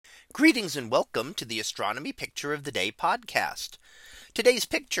Greetings and welcome to the Astronomy Picture of the Day podcast. Today's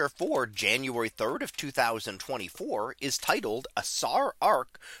picture for January 3rd of 2024 is titled a SAR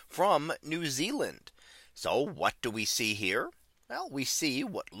Arc from New Zealand. So what do we see here? Well, we see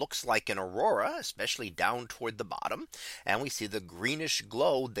what looks like an aurora, especially down toward the bottom. And we see the greenish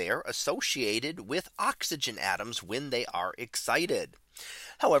glow there associated with oxygen atoms when they are excited.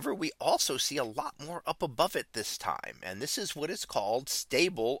 However, we also see a lot more up above it this time. And this is what is called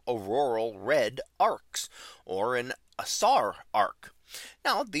stable auroral red arcs, or a SAR arc.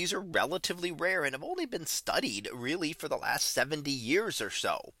 Now, these are relatively rare and have only been studied really for the last 70 years or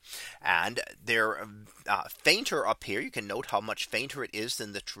so. And they're fainter up here. You can note how much fainter it is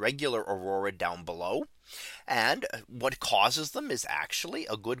than the regular aurora down below. And what causes them is actually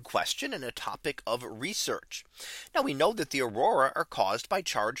a good question and a topic of research. Now, we know that the aurora are caused by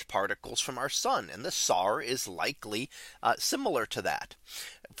charged particles from our sun, and the SAR is likely similar to that.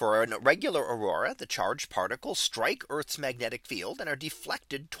 For a regular aurora, the charged particles strike Earth's magnetic field and are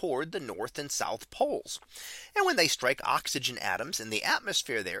deflected toward the north and south poles. And when they strike oxygen atoms in the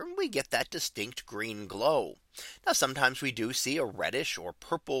atmosphere there, we get that distinct green glow. Now, sometimes we do see a reddish or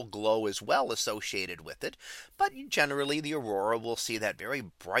purple glow as well associated with it. But generally, the aurora will see that very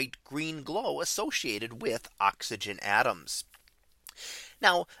bright green glow associated with oxygen atoms.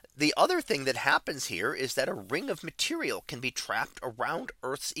 Now, the other thing that happens here is that a ring of material can be trapped around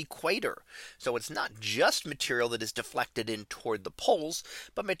Earth's equator. So it's not just material that is deflected in toward the poles,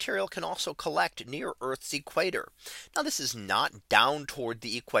 but material can also collect near Earth's equator. Now, this is not down toward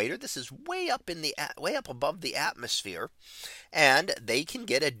the equator. This is way up above the atmosphere, and they can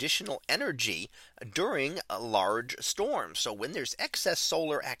get additional energy during a large storm. So when there's excess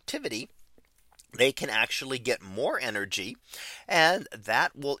solar activity, they can actually get more energy, and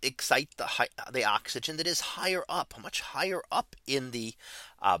that will excite the oxygen that is higher up, much higher up in the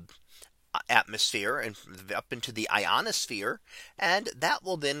atmosphere and up into the ionosphere. And that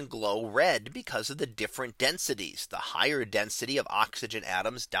will then glow red because of the different densities. The higher density of oxygen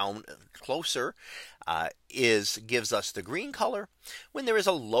atoms down closer gives us the green color, when there is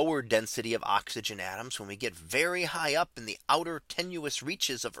a lower density of oxygen atoms. When we get very high up in the outer tenuous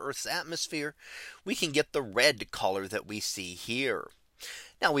reaches of Earth's atmosphere, we can get the red color that we see here.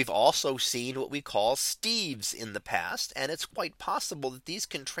 Now, we've also seen what we call steves in the past, and it's quite possible that these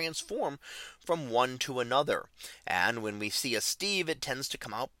can transform from one to another. And when we see a steve, it tends to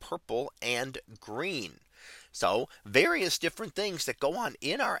come out purple and green. So various different things that go on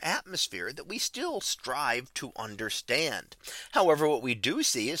in our atmosphere that we still strive to understand. However, what we do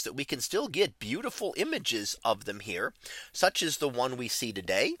see is that we can still get beautiful images of them here, such as the one we see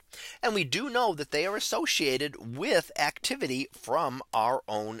today. And we do know that they are associated with activity from our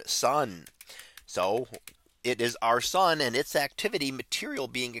own sun. So it is our sun and its activity, material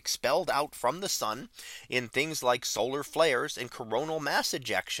being expelled out from the sun in things like solar flares and coronal mass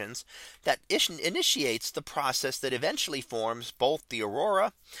ejections, that initiates the process that eventually forms both the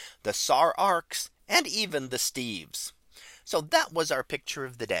aurora, the SAR arcs, and even the steves. So that was our picture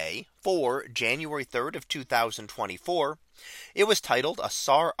of the day for January 3rd of 2024. It was titled a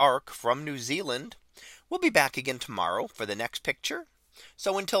SAR Arc from New Zealand. We'll be back again tomorrow for the next picture.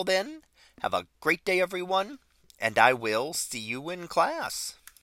 So until then, have a great day, everyone, and I will see you in class.